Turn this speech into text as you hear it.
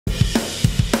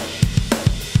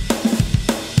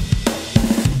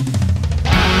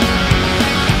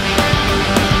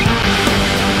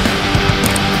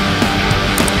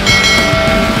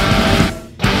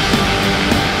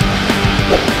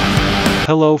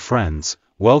Hello friends,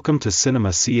 welcome to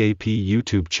cinemacap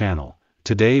YouTube channel.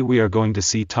 Today we are going to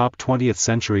see top 20th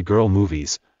century girl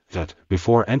movies.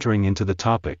 Before entering into the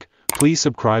topic, please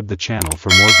subscribe the channel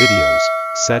for more videos.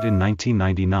 Set in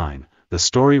 1999, the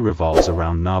story revolves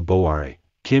around Na Boare,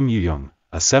 Kim Yoo-young,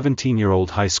 a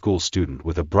 17-year-old high school student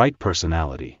with a bright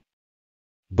personality.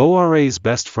 Boare's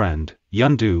best friend,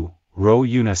 Yeon-do, Ro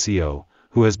Yoon-seo,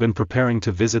 who has been preparing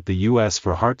to visit the US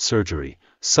for heart surgery,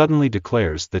 suddenly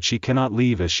declares that she cannot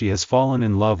leave as she has fallen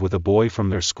in love with a boy from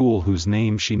their school whose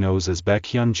name she knows as Baek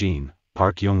Hyun-jin,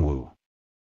 Park Young-woo.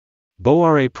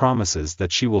 Boare promises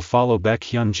that she will follow Baek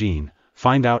Hyun-jin,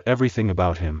 find out everything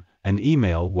about him, and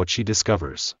email what she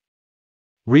discovers.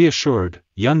 Reassured,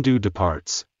 Yeon-do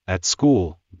departs. At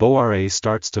school, Boare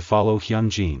starts to follow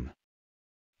Hyun-jin.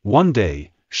 One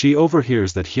day, she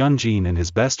overhears that Hyun-jin and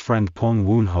his best friend Pong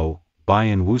Woon-ho,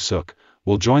 Baeun Woo-suk,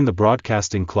 will join the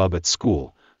broadcasting club at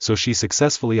school, so she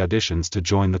successfully auditions to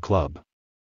join the club.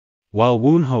 While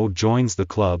Woon-ho joins the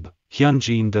club,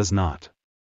 Hyun-jin does not.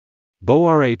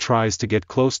 Boare tries to get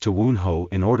close to Woon-ho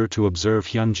in order to observe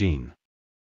Hyun-jin.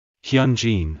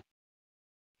 Hyun-jin,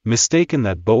 mistaken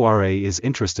that Boare is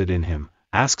interested in him,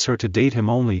 asks her to date him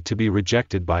only to be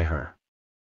rejected by her.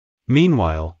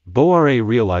 Meanwhile, Boare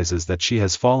realizes that she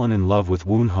has fallen in love with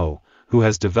Woon-ho, who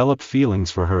has developed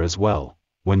feelings for her as well.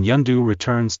 When Yeon-do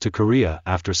returns to Korea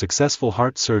after successful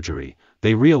heart surgery,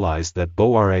 they realize that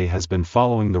Boare has been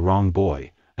following the wrong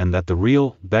boy, and that the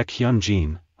real Baek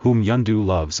Hyun-jin, whom Yeon-do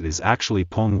loves, is actually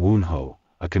Pong Woon-ho,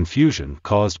 a confusion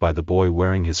caused by the boy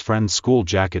wearing his friend's school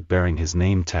jacket bearing his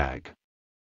name tag.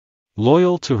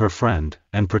 Loyal to her friend,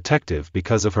 and protective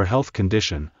because of her health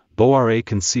condition, Boare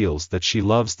conceals that she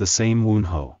loves the same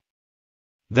Woon-ho.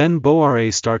 Then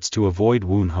Boare starts to avoid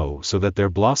Woon-ho so that their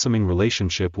blossoming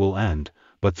relationship will end,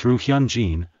 but through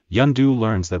Hyun-jin, Yeon-do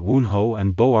learns that Woon-ho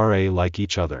and Boare like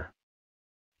each other.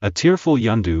 A tearful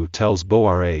Yeon-do tells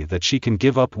Boare that she can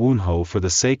give up Woon-ho for the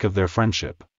sake of their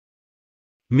friendship.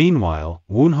 Meanwhile,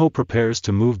 Woon-ho prepares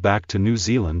to move back to New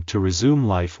Zealand to resume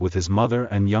life with his mother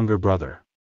and younger brother.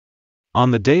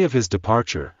 On the day of his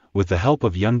departure, with the help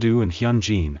of Yeon-do and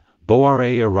Hyun-jin,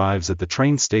 Boare arrives at the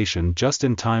train station just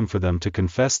in time for them to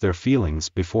confess their feelings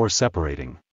before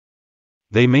separating.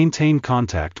 They maintain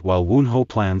contact while Woon-ho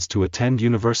plans to attend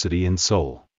university in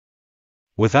Seoul.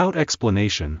 Without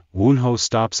explanation, Woon-ho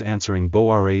stops answering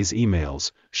Boare's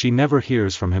emails. She never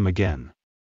hears from him again.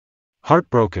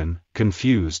 Heartbroken,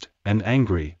 confused, and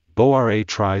angry, Boare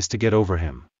tries to get over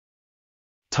him.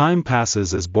 Time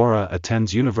passes as Bora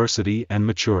attends university and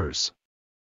matures.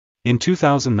 In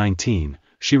 2019,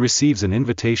 she receives an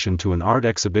invitation to an art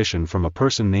exhibition from a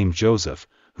person named Joseph,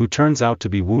 who turns out to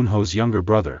be Woon-ho's younger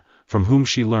brother, from whom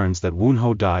she learns that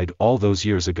Woon-ho died all those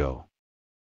years ago.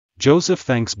 Joseph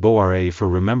thanks Boare for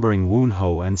remembering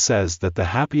Woon-ho and says that the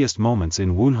happiest moments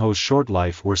in Woon-ho's short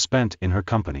life were spent in her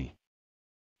company.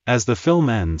 As the film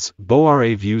ends,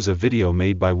 Boare views a video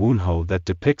made by Woon-ho that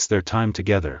depicts their time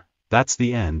together. That's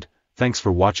the end. Thanks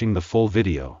for watching the full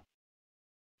video.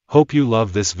 Hope you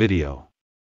love this video.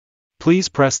 Please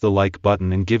press the like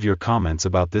button and give your comments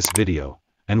about this video,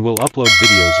 and we'll upload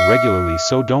videos regularly,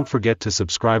 so don't forget to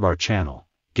subscribe our channel.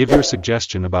 Give your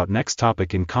suggestion about next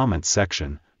topic in comments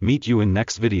section. Meet you in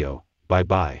next video. Bye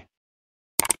bye.